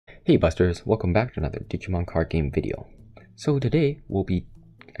Hey Busters, welcome back to another Digimon card game video. So today we'll be,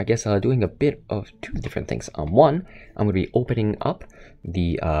 doing a bit of two different things. One, I'm going to be opening up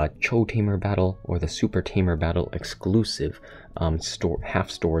the Tamer Battle or the Super Tamer Battle exclusive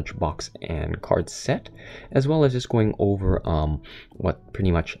half storage box and card set, as well as just going over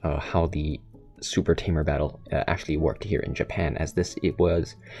how the Super Tamer Battle actually worked here in Japan, as it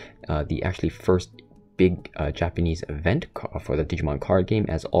was the actually first big Japanese event for the Digimon card game,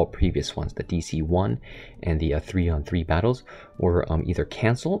 as all previous ones, the DC1 and the 3-on-3 battles, were either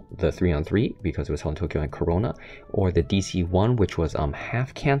cancelled, the 3-on-3 because it was held in Tokyo and Corona, or the DC1, which was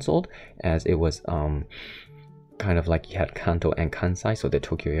half cancelled, as it was kind of like you had Kanto and Kansai, so the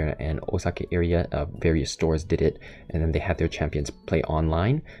Tokyo area and Osaka area, various stores did it, and then they had their champions play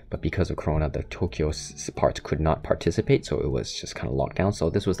online, but because of Corona, the Tokyo parts could not participate, so it was just kind of locked down. So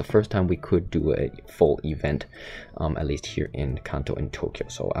this was the first time we could do a full event, at least here in Kanto and Tokyo,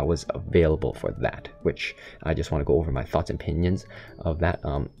 so I was available for that, which I just want to go over my thoughts and opinions of that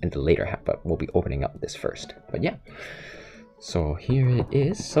in the later half, but we'll be opening up this first. But yeah, so here it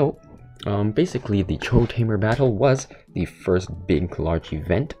is. So basically, the Tamer Battle was the first big, large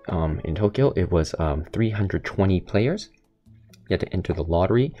event in Tokyo. It was 320 players. You had to enter the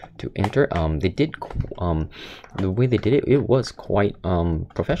lottery to enter. They did the way they did it. It was quite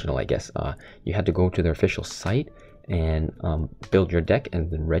professional, I guess. You had to go to their official site and build your deck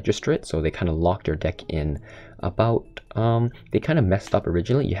and then register it. So they kind of locked your deck in about. They kind of messed up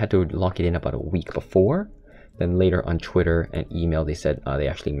originally. You had to lock it in about a week before. Then later on Twitter and email, they said they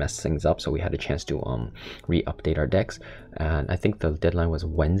actually messed things up, so we had a chance to re-update our decks. And I think the deadline was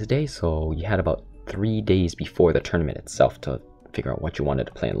Wednesday, so you had about 3 days before the tournament itself to figure out what you wanted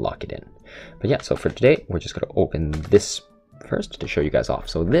to play and lock it in. But yeah, so for today, we're just going to open this first to show you guys off.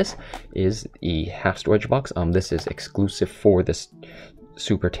 So this is the half storage box. This is exclusive for this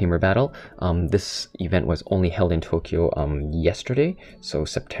Super Tamer Battle. This event was only held in Tokyo yesterday, so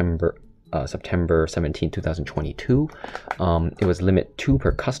September 17, 2022. It was limit 2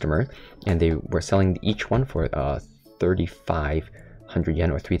 per customer, and they were selling each one for 3,500 yen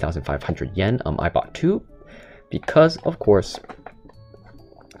or 3,500 yen. I bought 2 because, of course,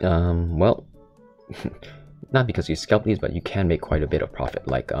 well, not because you scalp these, but you can make quite a bit of profit.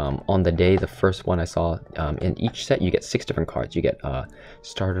 Like on the day, the first one I saw, in each set you get 6 different cards. You get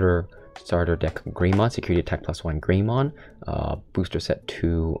starter deck Greymon, security attack +1 Greymon, booster set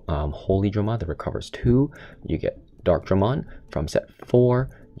 2 Holydramon that recovers 2. You get Darkdramon from set 4.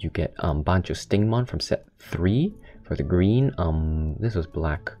 You get BanchoStingmon from set 3 for the green. This was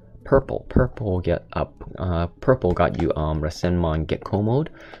black. Purple got you Rasenmon Gekkou mode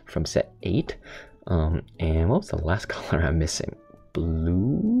from set 8. And what was the last color I'm missing?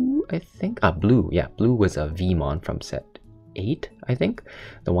 Blue, I think. Blue. Yeah, blue was a Veemon from set 8, I think,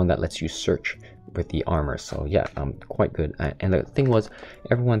 the one that lets you search with the armor. So yeah, quite good. And the thing was,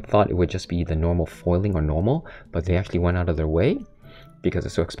 everyone thought it would just be the normal foiling or normal, but they actually went out of their way, because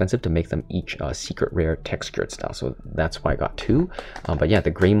it's so expensive, to make them each secret rare textured style. So that's why I got 2. But yeah, the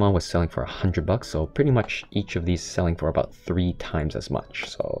Greymon was selling for $100, so pretty much each of these selling for about 3 times as much.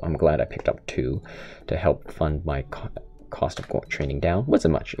 So I'm glad I picked up 2 to help fund my cost of training down.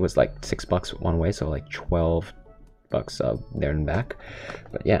 Wasn't much. It was like $6 one way, so like 12 bucks there and back.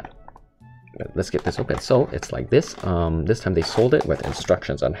 But yeah, let's get this open. So it's like this. This time they sold it with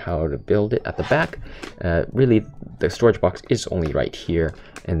instructions on how to build it at the back. Really, the storage box is only right here,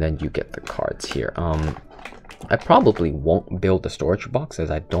 and then you get the cards here. I probably won't build the storage box,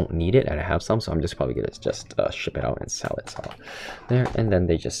 as I don't need it and I have some, so I'm just probably gonna ship it out and sell it. So there, and then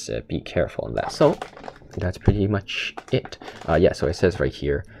they just be careful in that. So that's pretty much it. Yeah, so it says right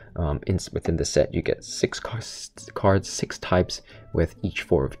here, within the set you get 6 cards, 6 types, with each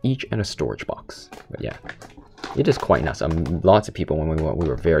 4 of each, and a storage box. But yeah, it is quite nice. Lots of people, when we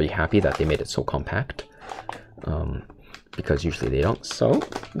were very happy that they made it so compact, because usually they don't. So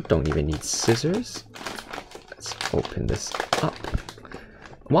don't even need scissors. Let's open this up.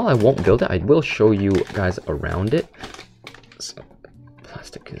 While I won't build it, I will show you guys around it. So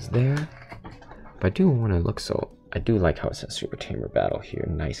plastic is there, but I do want to look, so I do like how it says Super Tamer Battle here.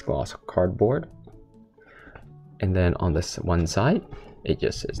 Nice gloss cardboard. And then on this one side, it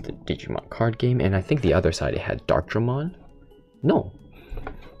just says the Digimon card game. And I think the other side, it had Darkdramon. No.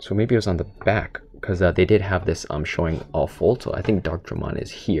 So maybe it was on the back, because they did have this showing all fold. So I think Darkdramon is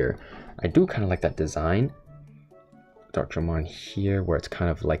here. I do kind of like that design. Darkdramon here, where it's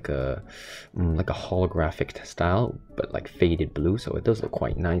kind of like a holographic style, but like faded blue. So it does look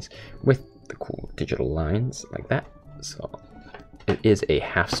quite nice with the cool digital lines like that. So it is a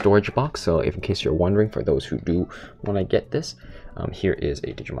half storage box. So if in case you're wondering, for those who do want to get this, here is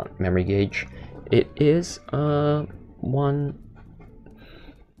a Digimon memory gauge. It is one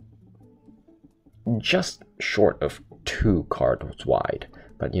just short of 2 cards wide,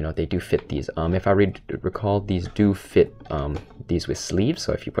 but you know, they do fit these. If I recall, these do fit these with sleeves,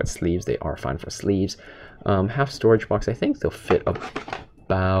 so if you put sleeves, they are fine for sleeves. Half storage box, I think they'll fit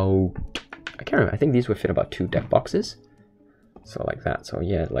about, I can't remember, I think these would fit about 2 deck boxes, so like that. So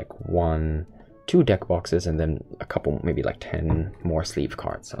yeah, like 2 deck boxes, and then a couple, maybe like 10 more sleeve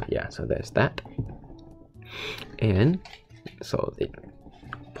cards. So yeah, so there's that. And so they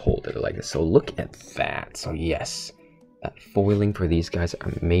pulled it like this, so look at that. So yes, that foiling for these guys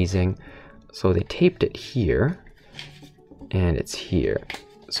are amazing. So they taped it here, and it's here.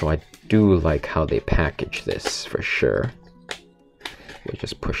 So I do like how they package this for sure. We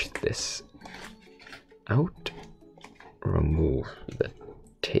just push this out, remove the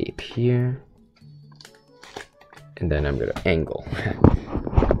tape here, and then I'm gonna angle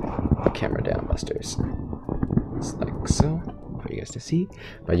the camera down, Busters. It's like so, for you guys to see.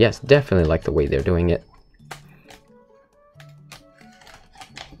 But yes, definitely like the way they're doing it.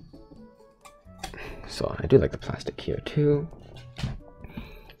 So I do like the plastic here too,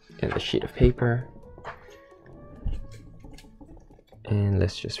 and the sheet of paper. And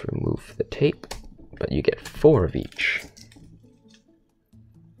let's just remove the tape, but you get 4 of each.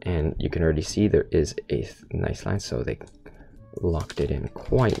 And you can already see there is a nice line, so they locked it in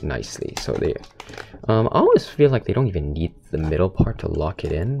quite nicely. So they, I always feel like they don't even need the middle part to lock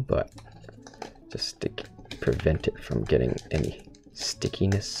it in, but just to prevent it from getting any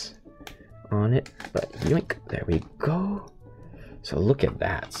stickiness on it. But yoink, there we go. So look at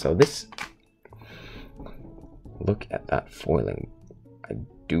that. So this, look at that foiling. I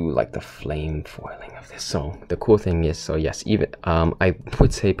do like the flame foiling of this. So the cool thing is, so yes, even I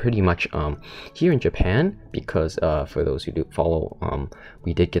would say pretty much here in Japan, because for those who do follow,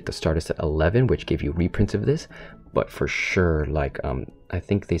 we did get the starter set 11, which gave you reprints of this. But for sure, like I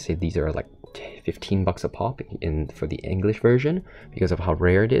think they say these are like 15 bucks a pop for the English version, because of how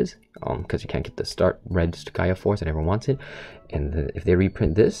rare it is, because you can't get the red Gaia Force and everyone wants it. And if they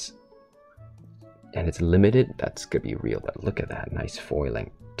reprint this and it's limited, that's gonna be real. But look at that nice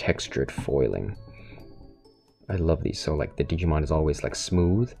foiling, textured foiling. I love these. So like the Digimon is always like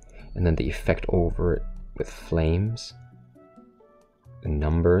smooth, and then the effect over it with flames, the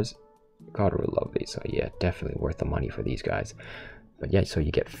numbers, gotta love these. So yeah, definitely worth the money for these guys. But yeah, so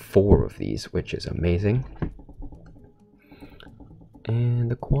you get 4 of these, which is amazing.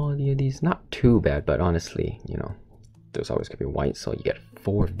 And the quality of these, not too bad, but honestly, you know, there's always gonna be white, so you get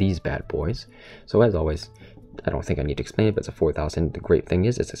 4 of these bad boys. So as always, I don't think I need to explain it, but it's a 4,000. The great thing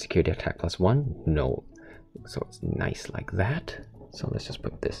is it's a security attack +1. No, so it's nice like that. So let's just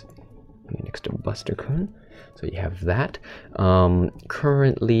put this next to Buster-kun. So you have that.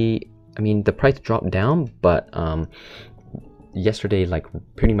 Currently, I mean, the price dropped down, but yesterday, like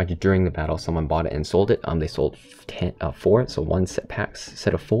pretty much during the battle, someone bought it and sold it. They sold 4, so 1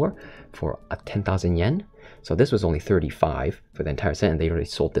 set of 4 for 10,000 yen. So this was only 35 for the entire set, and they already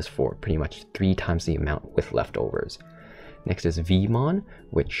sold this for pretty much 3 times the amount with leftovers. Next is Veemon,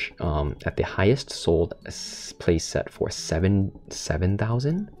 which at the highest sold a place set for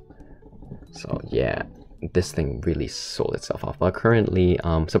 7,000. So yeah, this thing really sold itself off. But currently,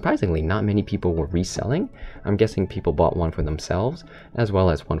 surprisingly, not many people were reselling. I'm guessing people bought one for themselves, as well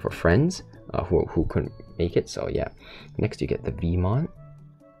as one for friends who couldn't make it. So yeah, next you get the Veemon.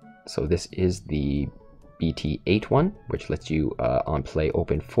 So this is the BT8 one, which lets you on play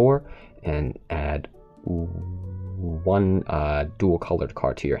open 4 and add 1 dual colored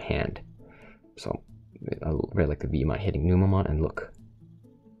card to your hand. So I really like the Veemon hitting Numamon, and look.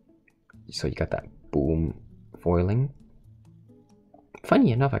 So you got that boom foiling.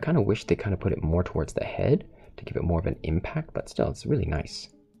 Funny enough, I kind of wish they kind of put it more towards the head to give it more of an impact, but still, it's really nice.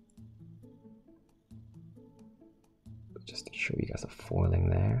 Just to show you guys the foiling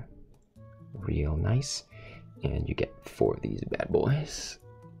there. Real nice. And you get 4 of these bad boys.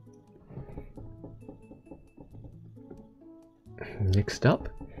 Next up,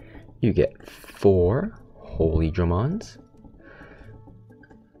 you get 4 Holydramons.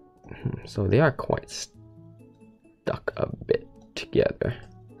 So they are quite stuck a bit together.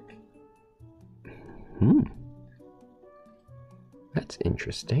 That's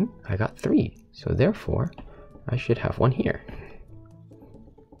interesting. I got 3, so therefore I should have 1 here.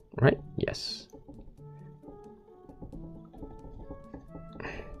 Right? Yes.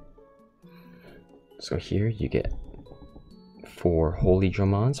 So here you get 4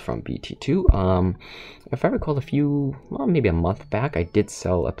 Holydramons from BT2. If I recall well, maybe a month back, I did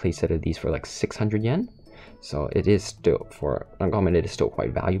sell a playset of these for like 600 yen. So it is still, for uncommon, it is still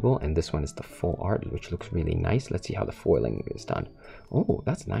quite valuable. And this one is the full art, which looks really nice. Let's see how the foiling is done. Oh,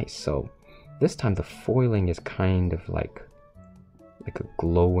 that's nice. So this time the foiling is kind of like a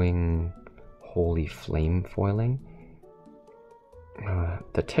glowing holy flame foiling.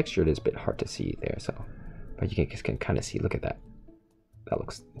 The texture is a bit hard to see there, so but you can kind of see. Look at that. That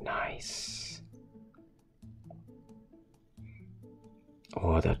looks nice.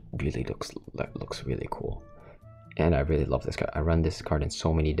 Oh, that looks really cool. And I really love this card. I run this card in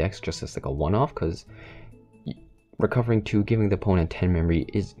so many decks just as like a one-off, because recovering 2, giving the opponent 10 memory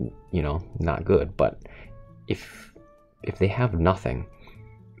is, you know, not good. But if they have nothing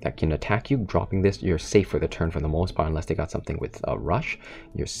that can attack you, dropping this, you're safe for the turn for the most part, unless they got something with a rush.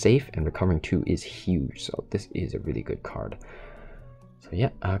 You're safe, and recovering 2 is huge. So this is a really good card. So yeah,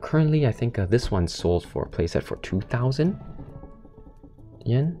 currently I think this one sold for a playset for 2,000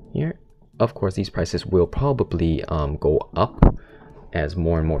 yen here. Of course, these prices will probably go up as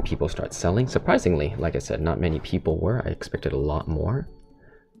more and more people start selling. Surprisingly, like I said, not many people were. I expected a lot more.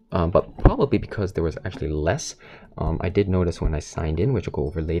 But probably because there was actually less. I did notice when I signed in, which we'll go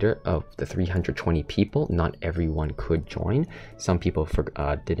over later, of the 320 people, not everyone could join. Some people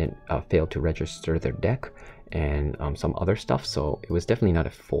didn't fail to register their deck and some other stuff, so it was definitely not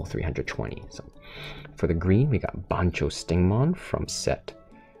a full 320. So for the green, we got BanchoStingmon from Sept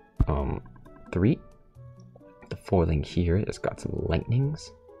 3. The foiling here has got some lightning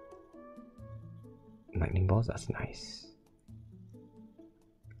balls. That's nice.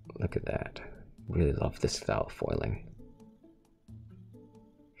 Look at that. Really love this style of foiling.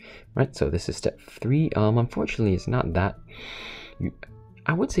 Right, so this is step 3. Unfortunately, it's not that...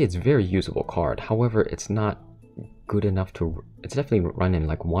 I would say it's a very usable card. However, it's not good enough to... It's definitely run in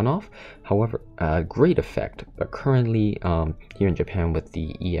like one-off. However, great effect. But currently, here in Japan with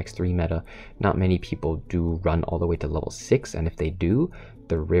the EX3 meta, not many people do run all the way to level 6. And if they do,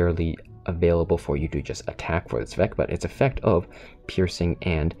 they're rarely available for you to just attack for this effect. But its effect of piercing,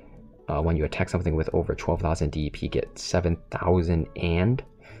 and when you attack something with over 12,000 DEP, get 7,000 and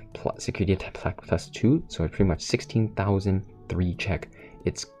security attack plus 2. So it's pretty much 16,000 3 check.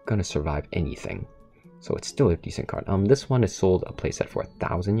 It's gonna survive anything. So it's still a decent card. This one is sold a playset for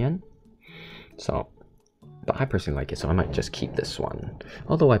 1,000 yen. So, but I personally like it, so I might just keep this one.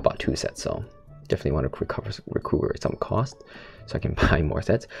 Although I bought 2 sets, so definitely want to recoup some cost so I can buy more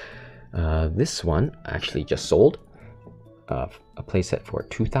sets. This one actually just sold a playset for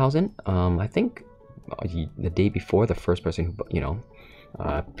 2,000. I think the day before, the first person who, you know,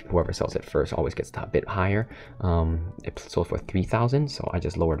 whoever sells it first always gets a bit higher. It sold for 3,000, so I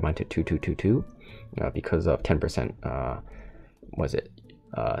just lowered mine to 2,222 because of 10%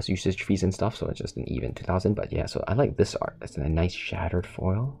 usage fees and stuff. So it's just an even 2,000. But yeah, so I like this art. It's a nice shattered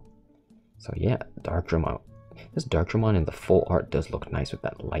foil. So yeah, Darkdramon. This Darkdramon in the full art does look nice with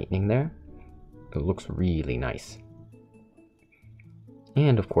that lightning there. It looks really nice.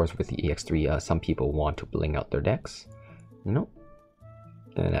 And of course, with the EX3, some people want to bling out their decks, you know.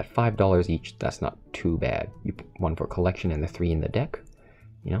 And at $5 each, that's not too bad. You put 1 for collection and the 3 in the deck,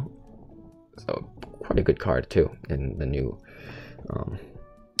 you know. So quite a good card too in the new,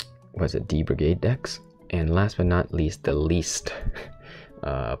 D Brigade decks. And last but not least, the least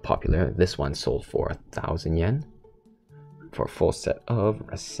popular. This one sold for 1,000 yen for a full set of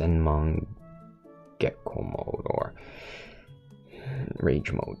Rasenmon Gekkou mode or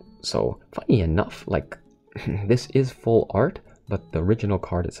Rage mode. So funny enough, like this is full art, but the original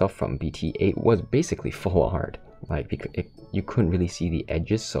card itself from BT8 was basically full art. Like because you couldn't really see the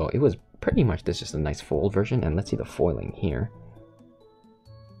edges, so it was pretty much this just a nice fold version. And let's see the foiling here.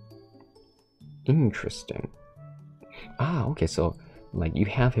 Interesting. Ah, okay, so like you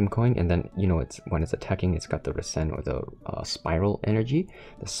have him going, and then you know it's when it's attacking, it's got the Rasen or the spiral energy.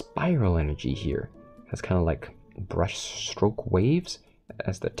 The spiral energy here has kind of like brush stroke waves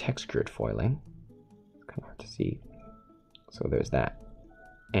as the textured foiling. It's kind of hard to see. So there's that.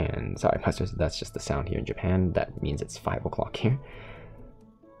 And sorry, Masters, that's just the sound here in Japan. That means it's 5 o'clock here.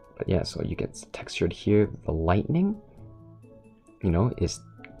 But yeah, so you get textured here. The lightning, you know, is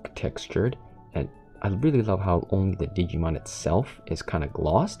textured. And I really love how only the Digimon itself is kind of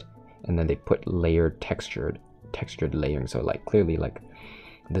glossed. And then they put layered textured layering. So like clearly like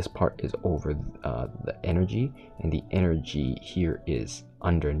this part is over the energy, and the energy here is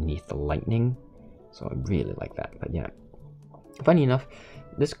underneath the lightning. So I really like that. But yeah, funny enough,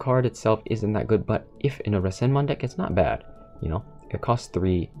 this card itself isn't that good, but if in a Rasenmon deck, it's not bad. You know, it costs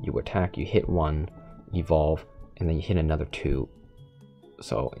 3, you attack, you hit 1, evolve, and then you hit another 2.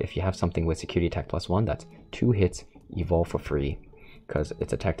 So if you have something with security attack +1, that's 2 hits, evolve for free, because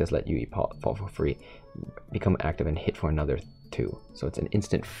its attack does let you evolve for free, become active and hit for another 2. So it's an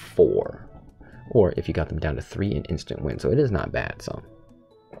instant 4. Or if you got them down to 3, an instant win. So it is not bad. So,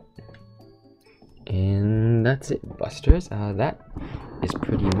 and that's it, Busters. That is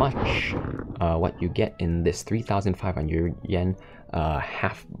pretty much what you get in this 3,500 yen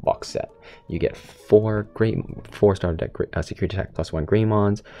half box set. You get 4 starter deck security attack +1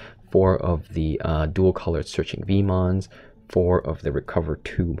 Greymons, 4 of the dual colored searching Veemons, 4 of the recover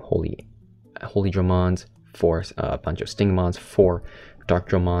 2 Holydramons, 4 BanchoStingmons, 4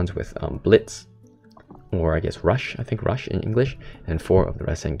 Darkdramons with Blitz, or I guess Rush, I think Rush in English, and 4 of the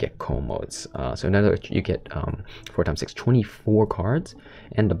Rasenmon Gekkou modes. So in other words, you get 4 times 6, 24 cards,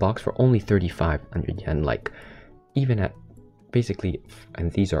 and the box for only 3,500 yen. Like, even at basically,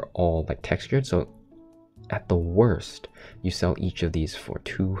 and these are all like textured, so at the worst, you sell each of these for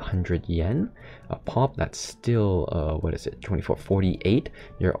 200 yen a pop. That's still, what is it, 24, 48.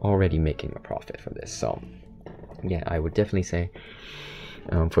 You're already making a profit for this. So yeah, I would definitely say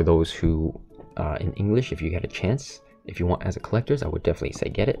for those who in English, if you get a chance, if you want as a collectors, I would definitely say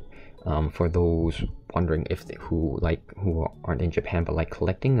get it. For those wondering if who aren't in Japan but like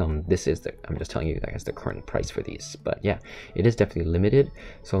collecting, this is the, I'm just telling you guys the current price for these. But yeah, it is definitely limited.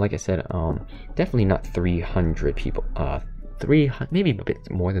 So like I said, definitely not 300 people, 300, maybe a bit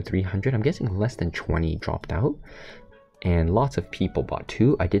more than 300. I'm guessing less than 20 dropped out, and lots of people bought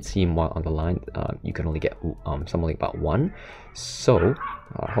 2. I did see while on the line, you can only get some only bought 1. So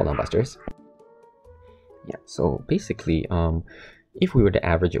hold on, Busters. Yeah, so basically, if we were to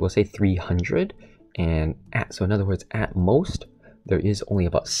average it, we'll say 300, and so in other words, at most, there is only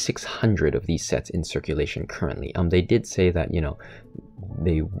about 600 of these sets in circulation currently. They did say that, you know,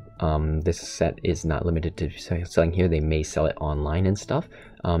 they this set is not limited to selling here. They may sell it online and stuff.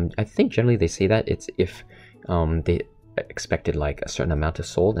 I think generally they say that it's if they expected like a certain amount is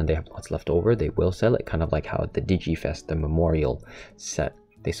sold and they have lots left over, they will sell it, kind of like how the DigiFest, the memorial set,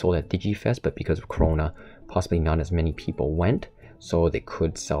 they sold at DigiFest, but because of Corona, possibly not as many people went, so they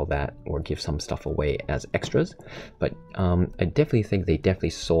could sell that or give some stuff away as extras. But I definitely think they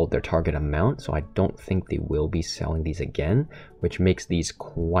definitely sold their target amount, so I don't think they will be selling these again, which makes these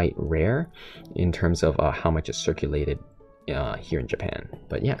quite rare in terms of how much is circulated here in Japan.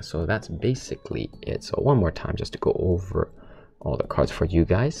 But yeah, so that's basically it. So one more time just to go over all the cards for you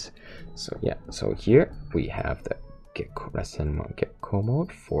guys. So yeah, so here we have the Gekkou, Rasenmon Gekkou mode,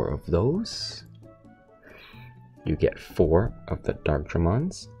 4 of those. You get 4 of the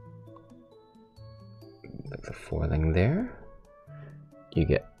Darkdramons, like the foiling there. You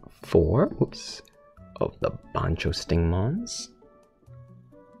get 4, oops, of the BanchoStingmons,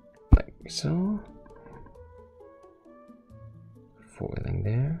 like so. Foiling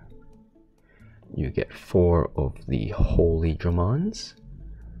there. You get 4 of the Holydramons.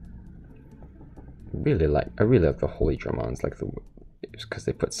 I really like the Holydramons, like because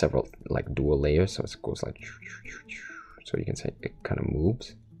they put several like dual layers, so it goes like, so you can say it kind of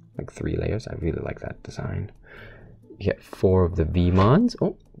moves like 3 layers. I really like that design. You get 4 of the Veemons.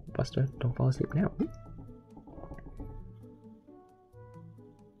 Oh, Buster, don't fall asleep now.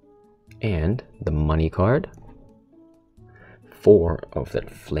 And the money card. 4 of the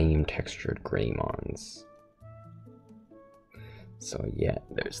flame textured Greymons. So yeah,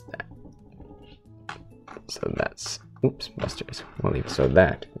 there's that. So that's, oops, Busters. Well, so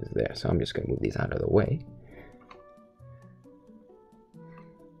that is there. So I'm just going to move these out of the way.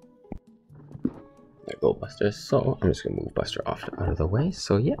 There go, Busters. So I'm just going to move Buster out of the way.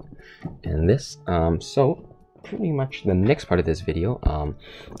 So yeah, and this, so pretty much the next part of this video,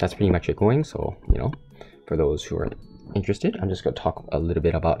 that's pretty much it going. So, you know, for those who are interested, I'm just going to talk a little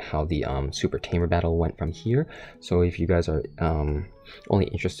bit about how the Super Tamer battle went from here. So if you guys are only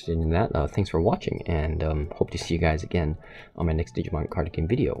interested in that, thanks for watching, and hope to see you guys again on my next Digimon card game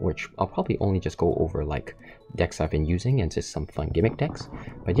video, which I'll probably only just go over like decks I've been using and just some fun gimmick decks.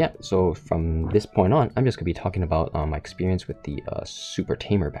 But yeah, so from this point on, I'm just going to be talking about my experience with the Super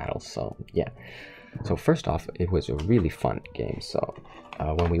Tamer battle. So yeah, so first off, it was a really fun game. So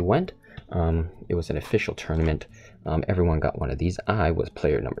when we went, it was an official tournament. Everyone got one of these. I was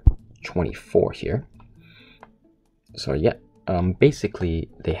player number 24 here. So yeah, basically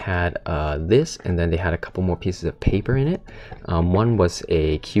they had this, and then they had a couple more pieces of paper in it. One was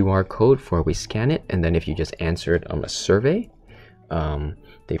a QR code for we scan it, and then if you just answered a survey,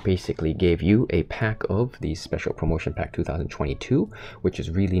 they basically gave you a pack of the special promotion pack 2022, which is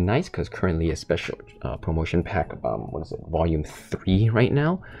really nice because currently a special promotion pack, what is it, volume 3 right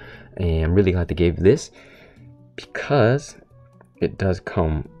now, and I'm really glad they gave this because it does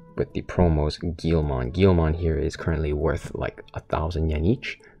come with the promos Greymon. Greymon here is currently worth like 1,000 yen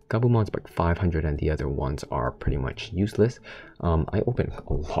each. Gabumon's like 500 and the other ones are pretty much useless. I opened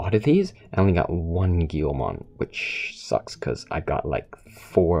a lot of these. I only got one Greymon, which sucks because I got like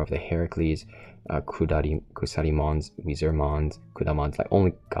 4 of the Heracles, Kusarimons, Wizardmons, Kudamons. Like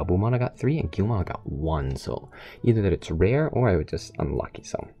only Gabumon I got 3 and Greymon I got 1. So either that it's rare or I was just unlucky.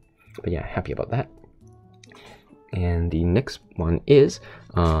 So, but yeah, happy about that. And the next one is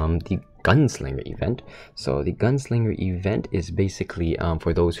the Gunslinger event. So the Gunslinger event is basically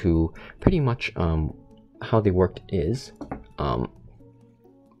for those who pretty much how they worked is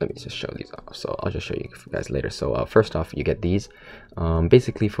let me just show these off. So I'll just show you guys later. So first off, you get these.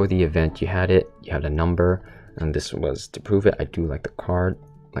 Basically for the event, you had a number, and this was to prove it. I do like the card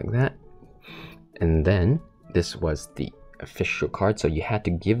like that, and then this was the official card. So you had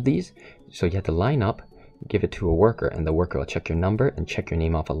to give these. So you had to line up, give it to a worker, and the worker will check your number and check your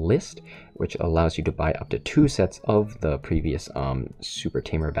name off a list, which allows you to buy up to 2 sets of the previous Super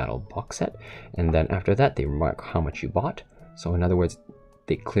Tamer Battle box set. And then after that, they mark how much you bought. So in other words,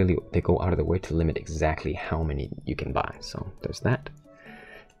 they go out of the way to limit exactly how many you can buy. So there's that.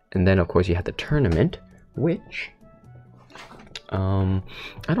 And then of course you have the tournament, which I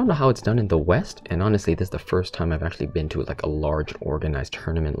don't know how it's done in the West, and honestly this is the first time I've actually been to like a large organized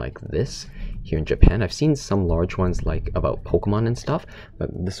tournament like this here in Japan. I've seen some large ones like about Pokemon and stuff, but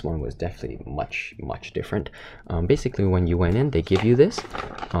this one was definitely much different. Basically when you went in, they give you this.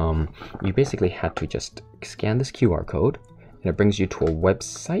 You basically had to just scan this QR code, and it brings you to a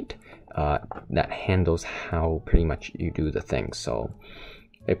website that handles how pretty much you do the thing. So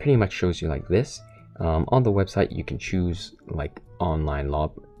it pretty much shows you like this. On the website you can choose like online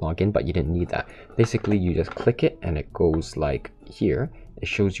login, but you didn't need that. Basically you just click it and it goes like here. It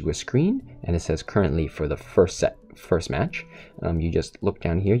shows you a screen and it says currently for the first match. You just look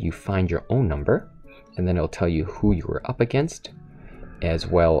down here, you find your own number, and then it'll tell you who you were up against, as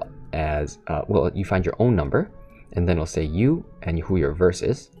well as you find your own number, and then it'll say you and who your verse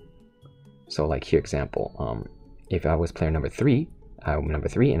is. So like here example, if I was player number 3, I'm number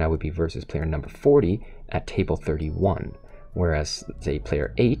 3, and I would be versus player number 40 at table 31. Whereas, say,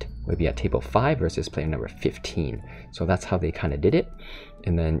 player 8 would be at table 5 versus player number 15. So that's how they kind of did it.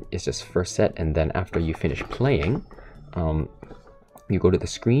 And then it's just first set, and then after you finish playing, you go to the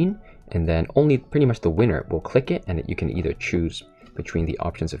screen, and then only pretty much the winner will click it, and you can either choose between the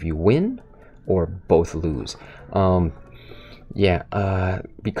options of you win or both lose.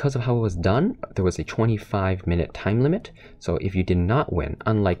 Because of how it was done, there was a 25-minute time limit. So if you did not win,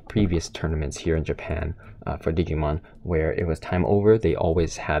 unlike previous tournaments here in Japan for Digimon, where it was time over, they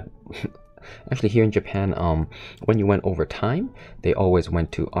always had... Actually, here in Japan, when you went over time, they always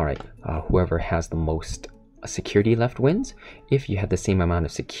went to, alright, whoever has the most security left wins. If you had the same amount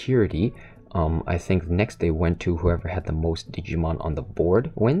of security, I think next they went to whoever had the most Digimon on the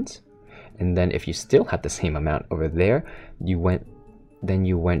board wins. And then if you still had the same amount over there, you went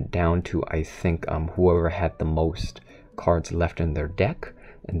down to, I think, whoever had the most cards left in their deck.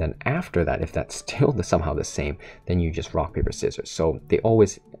 And then after that, if that's still somehow the same, then you just rock, paper, scissors. So there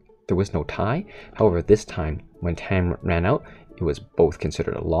was no tie. However, this time, when time ran out, it was both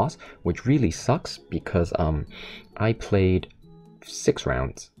considered a loss, which really sucks because I played 6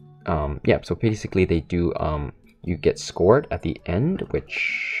 rounds. So basically they do, you get scored at the end,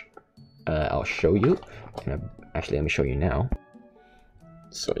 which... I'll show you. Actually, let me show you now.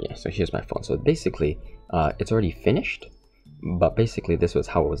 So yeah, so here's my phone. So basically, it's already finished, but basically this was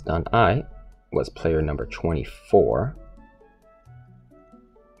how it was done. I was player number 24.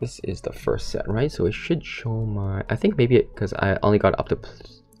 This is the first set, right? So it should show my... I think maybe because I only got up to...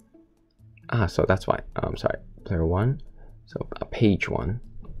 so that's why. Sorry, player 1. So page 1.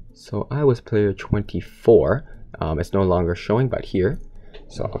 So I was player 24. It's no longer showing, but here.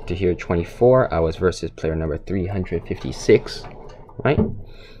 So up to here, 24, I was versus player number 356, right?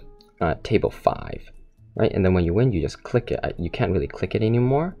 Table 5, right? And then when you win, you just click it. You can't really click it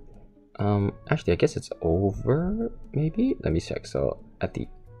anymore. Actually, I guess it's over, maybe? Let me check. So at the...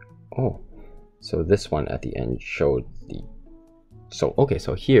 so this one at the end showed the... So, okay,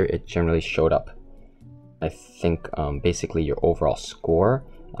 so here it generally showed up, I think, basically your overall score.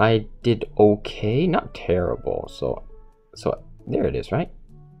 I did okay, not terrible. So there it is, right?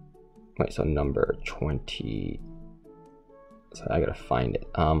 Wait, so number 20. So I gotta find it.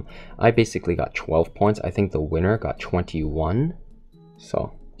 I basically got 12 points. I think the winner got 21.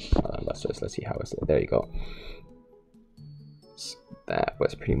 So let's see how it's. There you go. So that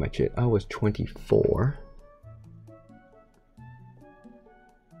was pretty much it. I was 24.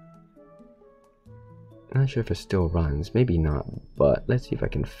 Not sure if it still runs, maybe not, but let's see if I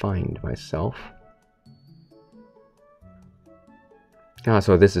can find myself. Ah,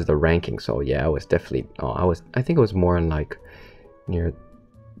 so this is the ranking. So yeah, I was definitely, I think it was more in like near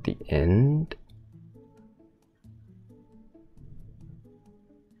the end.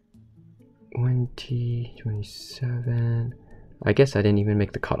 27. I guess I didn't even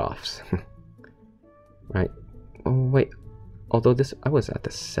make the cutoffs. Right. Oh wait, although this, I was at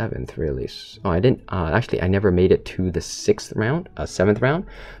the 7th really. Oh, I didn't, actually I never made it to the 6th round, 7th round,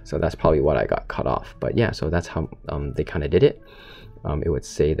 so that's probably what I got cut off. But yeah, so that's how they kind of did it. It would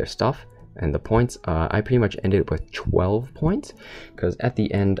say their stuff and the points. I pretty much ended with 12 points because at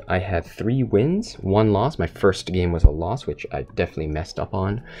the end I had 3 wins, 1 loss. My first game was a loss, which I definitely messed up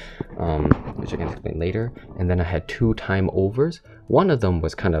on, which I can explain later. And then I had 2 time overs. One of them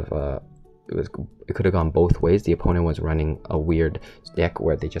was kind of it could have gone both ways. The opponent was running a weird deck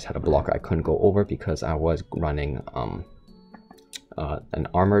where they just had a blocker I couldn't go over because I was running an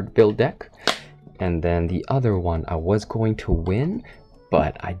armored build deck. And then the other one I was going to win,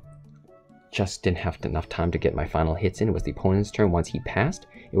 but I just didn't have enough time to get my final hits in. It was the opponent's turn. Once he passed,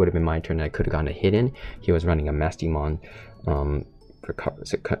 it would have been my turn and I could have gotten a hit in. He was running a Mastimon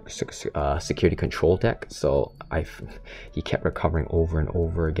security control deck, so he kept recovering over and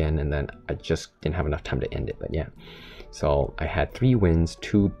over again, and then I just didn't have enough time to end it. But yeah, so I had 3 wins,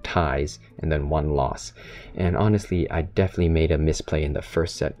 2 ties, and then 1 loss. And honestly, I definitely made a misplay in the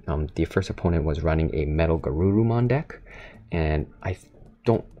first set. The first opponent was running a Metal Garurumon deck, and I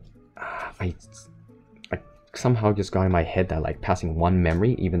somehow just got in my head that like passing 1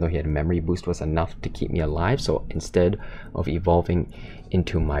 memory, even though he had a memory boost, was enough to keep me alive. So instead of evolving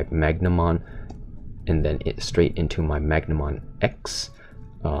into my Magnamon and then straight into my Magnamon X,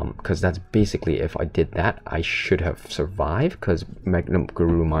 because that's basically, if I did that, I should have survived, because Magnum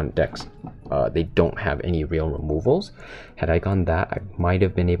Garurumon decks, they don't have any real removals. Had I gone that, I might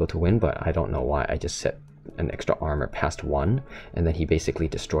have been able to win, but I don't know why. I just set an extra armor past 1, and then he basically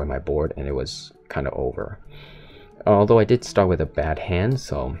destroyed my board, and it was kind of over. Although I did start with a bad hand,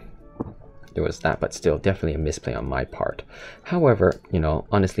 so there was that, but still definitely a misplay on my part. However, you know,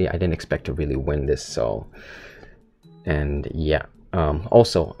 honestly, I didn't expect to really win this, so, and yeah.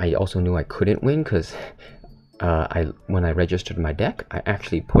 Also, I also knew I couldn't win because when I registered my deck, I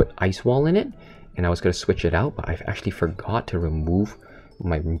actually put Ice Wall in it, and I was going to switch it out, but I actually forgot to remove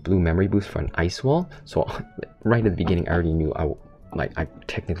my blue memory boost for an Ice Wall. So right at the beginning, I already knew I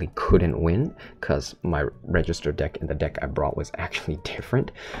technically couldn't win because my registered deck and the deck I brought was actually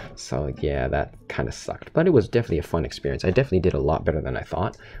different. So yeah, that kind of sucked, but it was definitely a fun experience. I definitely did a lot better than I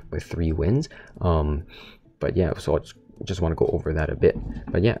thought with 3 wins. But yeah, so I just want to go over that a bit.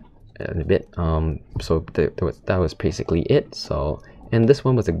 But yeah, in a bit. So that was basically it. So. And this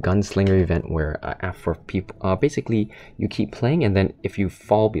one was a gunslinger event where for people, basically you keep playing, and then if you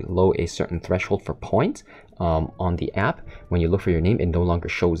fall below a certain threshold for points on the app, when you look for your name, it no longer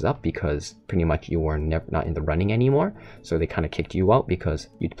shows up because pretty much you were not in the running anymore. So they kind of kicked you out because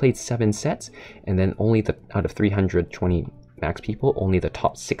you played 7 sets, and then only out of 320 max people, only the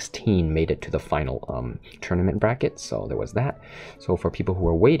top 16 made it to the final tournament bracket. So there was that. So for people who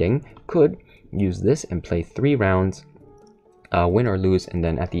were waiting, could use this and play 3 rounds. Win or lose, and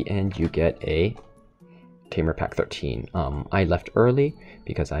then at the end you get a Tamer Pack 13. I left early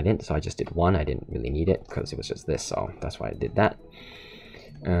because I didn't, so I just did 1. I didn't really need it because it was just this, so that's why I did that.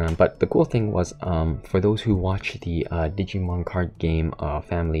 But the cool thing was, for those who watch the Digimon card game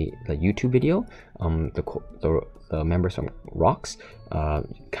family, the YouTube video, the members from Rocks,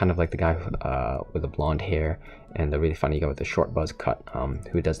 kind of like the guy with the blonde hair and the really funny guy with the short buzz cut,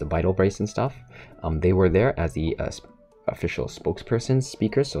 who does the Vital Brace and stuff, they were there as the official spokesperson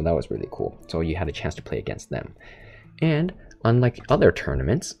speakers, so that was really cool. So you had a chance to play against them. And unlike other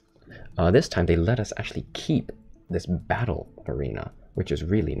tournaments, this time they let us actually keep this battle arena, which is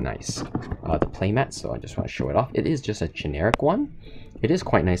really nice. The playmat, so I just want to show it off. It is just a generic one. It is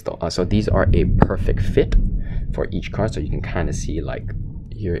quite nice though. So these are a perfect fit for each card, so you can kind of see, like,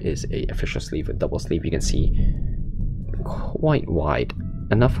 here is a official sleeve with double sleeve. You can see quite wide,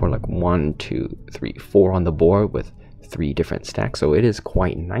 enough for like 1, 2, 3, 4 on the board with 3 different stacks. So it is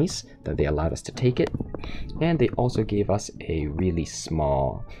quite nice that they allowed us to take it. And they also gave us a really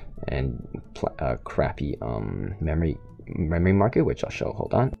small and crappy memory marker, which I'll show.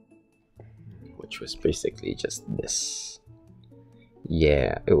 Hold on. Which was basically just this.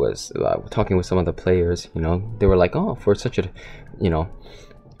 Yeah, it was talking with some of the players, you know, they were like, oh, for such a, you know,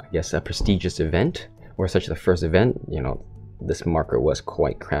 I guess a prestigious event, or such the first event, you know, this marker was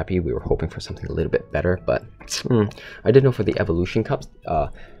quite crappy. We were hoping for something a little bit better, but I didn't know for the Evolution Cups.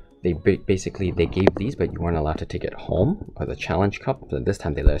 basically they gave these, but you weren't allowed to take it home, or the challenge cup. But this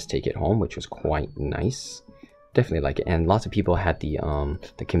time they let us take it home, which was quite nice. Definitely like it, and lots of people had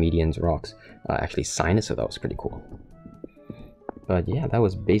the comedians rocks actually sign it, so that was pretty cool. But yeah, that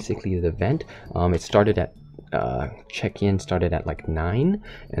was basically the event. It started at check-in started at like 9,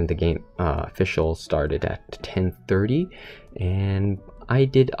 and the game official started at 10:30, and I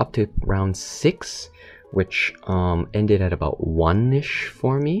did up to round 6, which ended at about 1-ish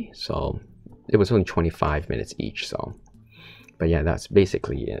for me, so it was only 25 minutes each. So, but yeah, that's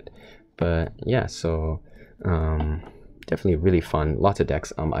basically it. But yeah, so definitely really fun. Lots of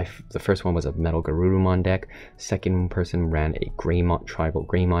decks. The first one was a Metal Garurumon deck. Second person ran a Greymon tribal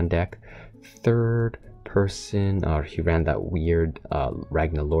Greymon deck. Third person, he ran that weird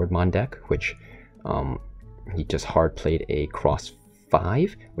Ragnalordmon deck, which he just hard played a cross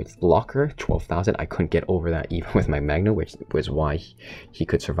 5 with blocker 12,000. I couldn't get over that even with my Magna, which was why he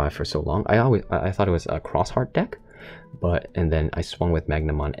could survive for so long. I thought it was a cross heart deck, and then I swung with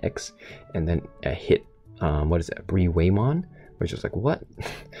Magnamon X, and then I hit what is it, Veemon, which was like, what?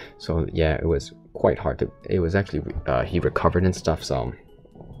 So yeah, it was quite hard to. It was actually he recovered and stuff, so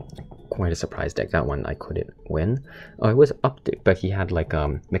quite a surprise deck. That one I couldn't win. It was up to, but he had like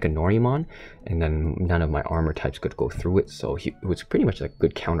Mechanorimon, and then none of my armor types could go through it, so it was pretty much like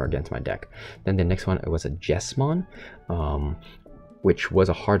good counter against my deck. Then the next one, it was a Jesmon, which was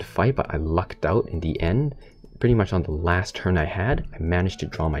a hard fight, but I lucked out in the end. Pretty much on the last turn I had, I managed to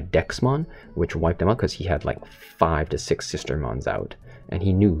draw my Dexmon, which wiped him out because he had like 5 to 6 Sistermons out, and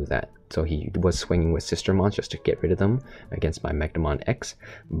he knew that. So he was swinging with Sistermons just to get rid of them against my Magnamon X,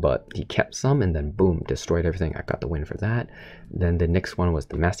 but he kept some, and then boom, destroyed everything. I got the win for that. Then the next one was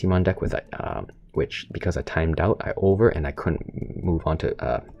the Mastimon deck with which, because I timed out, I over and I couldn't move on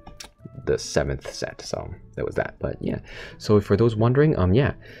to the 7th set, so that was that. But yeah, so for those wondering,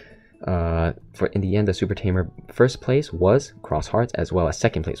 yeah. For in the end, the Super Tamer first place was Cross Hearts, as well as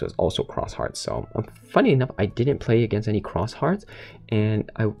second place was also Cross Hearts. So funny enough, I didn't play against any Cross Hearts, and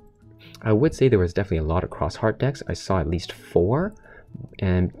I would say there was definitely a lot of Cross Heart decks. I saw at least 4,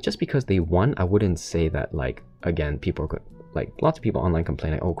 and just because they won, I wouldn't say that, like, again, people could, like, lots of people online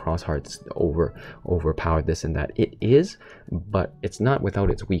complain like, oh, Cross Hearts overpowered this and that. It is, but it's not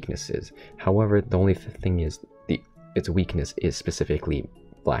without its weaknesses. However, the only thing is its weakness is specifically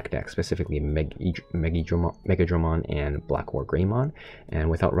black deck, specifically Megadramon and Black War Greymon, and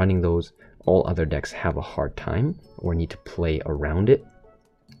without running those, all other decks have a hard time or need to play around it.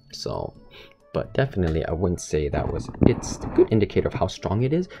 So, but definitely I wouldn't say it's a good indicator of how strong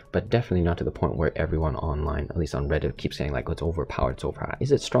it is, but definitely not to the point where everyone online, at least on Reddit, keeps saying like, oh, it's overpowered, it's overpowered.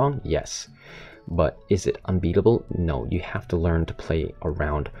 Is it strong? Yes. But is it unbeatable? No. You have to learn to play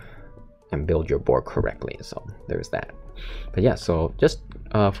around and build your board correctly. So there's that. But yeah, so just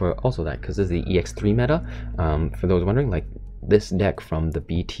for also that, because this is the EX3 meta, for those wondering, like this deck from the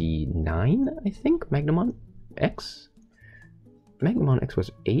BT9, I think, Magnamon X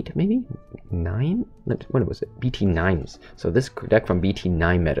was 8, maybe 9. What was it? BT9s. So this deck from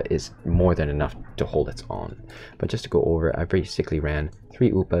BT9 meta is more than enough to hold its own. But just to go over, I basically ran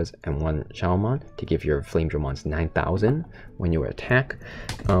 3 Upas and 1 Shaomon to give your Flame Dramons 9,000 when you attack.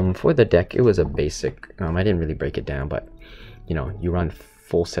 For the deck, it was a basic. I didn't really break it down, but you know, you run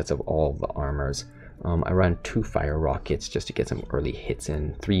full sets of all the armors. I ran 2 Fire Rockets just to get some early hits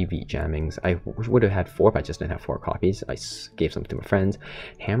in, 3 V Jammings. I would have had 4, but I just didn't have 4 copies. I gave some to my friends.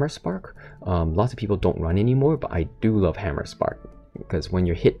 Hammer Spark, lots of people don't run anymore, but I do love Hammer Spark, because when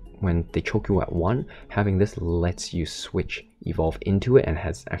you're hit, when they choke you at 1, having this lets you switch, evolve into it, and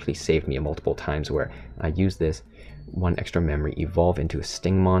has actually saved me multiple times where I use this 1 extra memory, evolve into a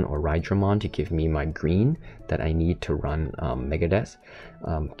Stingmon or Holydramon to give me my green that I need to run Megadeth.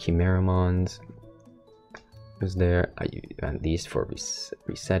 Chimeramons was there. I ran these for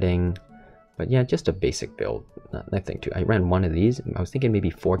resetting, but yeah, just a basic build, nothing too. I ran 1 of these. I was thinking maybe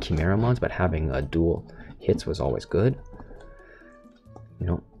 4 Chimeramons, but having a dual hits was always good, you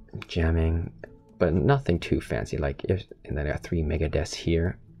know, jamming, but nothing too fancy. Like, and then I got 3 Megadeths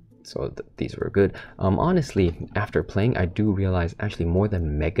here, so these were good. Honestly, after playing, I do realize actually more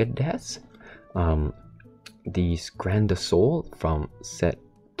than Megadeths, these Grand Soul from set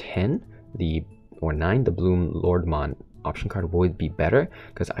 10, or 9, the Bloom Lordmon option card would be better,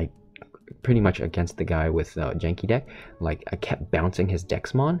 because I pretty much against the guy with janky deck, like I kept bouncing his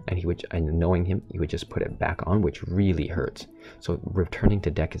Dexmon, and knowing him, he would just put it back on, which really hurts. So returning to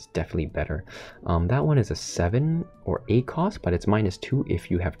deck is definitely better. That one is a 7 or 8 cost, but it's -2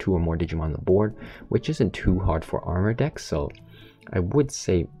 if you have 2 or more Digimon on the board, which isn't too hard for armor decks. So I would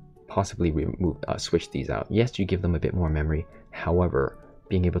say possibly switch these out. Yes, you give them a bit more memory. However,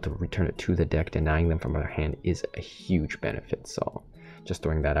 being able to return it to the deck, denying them from their hand, is a huge benefit. So just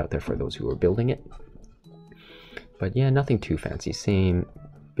throwing that out there for those who are building it. But yeah, nothing too fancy. Same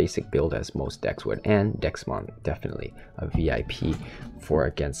basic build as most decks would. And Darkdramon, definitely a VIP for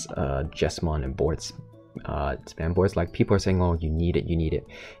against Jesmon and boards. Spam boards. Like, people are saying, oh, you need it.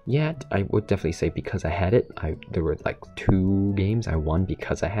 Yeah, I would definitely say because I had it, there were like 2 games I won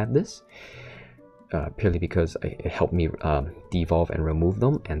because I had this. Purely because it helped me devolve and remove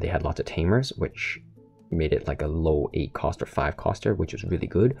them, and they had lots of tamers, which made it like a low 8 cost or 5 coster, which is really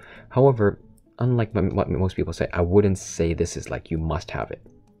good. However, unlike what most people say, I wouldn't say this is like you must have it.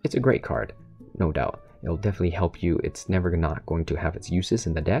 It's a great card, no doubt. It'll definitely help you. It's never not going to have its uses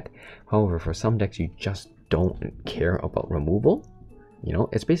in the deck. However, for some decks you just don't care about removal. You know,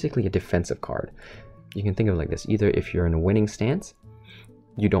 it's basically a defensive card. You can think of it like this. Either if you're in a winning stance,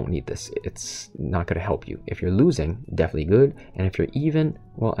 you don't need this. It's not going to help you. If you're losing, definitely good. And if you're even,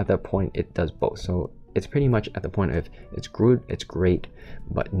 well, at that point it does both. So it's pretty much at the point of it's good, it's great,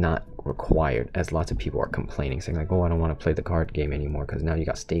 but not required, as lots of people are complaining, saying like, oh, I don't want to play the card game anymore because now you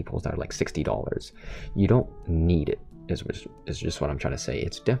got staples that are like $60. You don't need it, is just what I'm trying to say.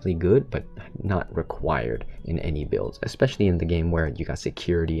 It's definitely good, but not required in any builds, especially in the game where you got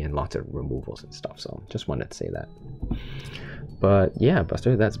security and lots of removals and stuff. So just wanted to say that. But yeah,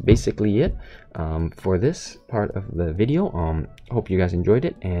 Buster, that's basically it for this part of the video. Hope you guys enjoyed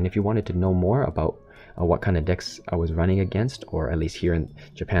it, and if you wanted to know more about what kind of decks I was running against, or at least here in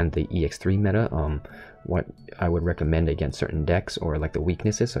Japan, the EX3 meta, what I would recommend against certain decks, or like the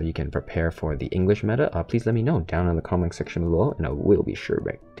weaknesses, so you can prepare for the English meta, please let me know down in the comment section below, and I will be sure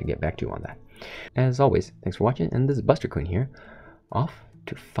to get back to you on that. As always, thanks for watching, and this is Buster-kun here, off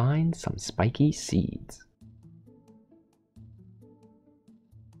to find some spiky seeds.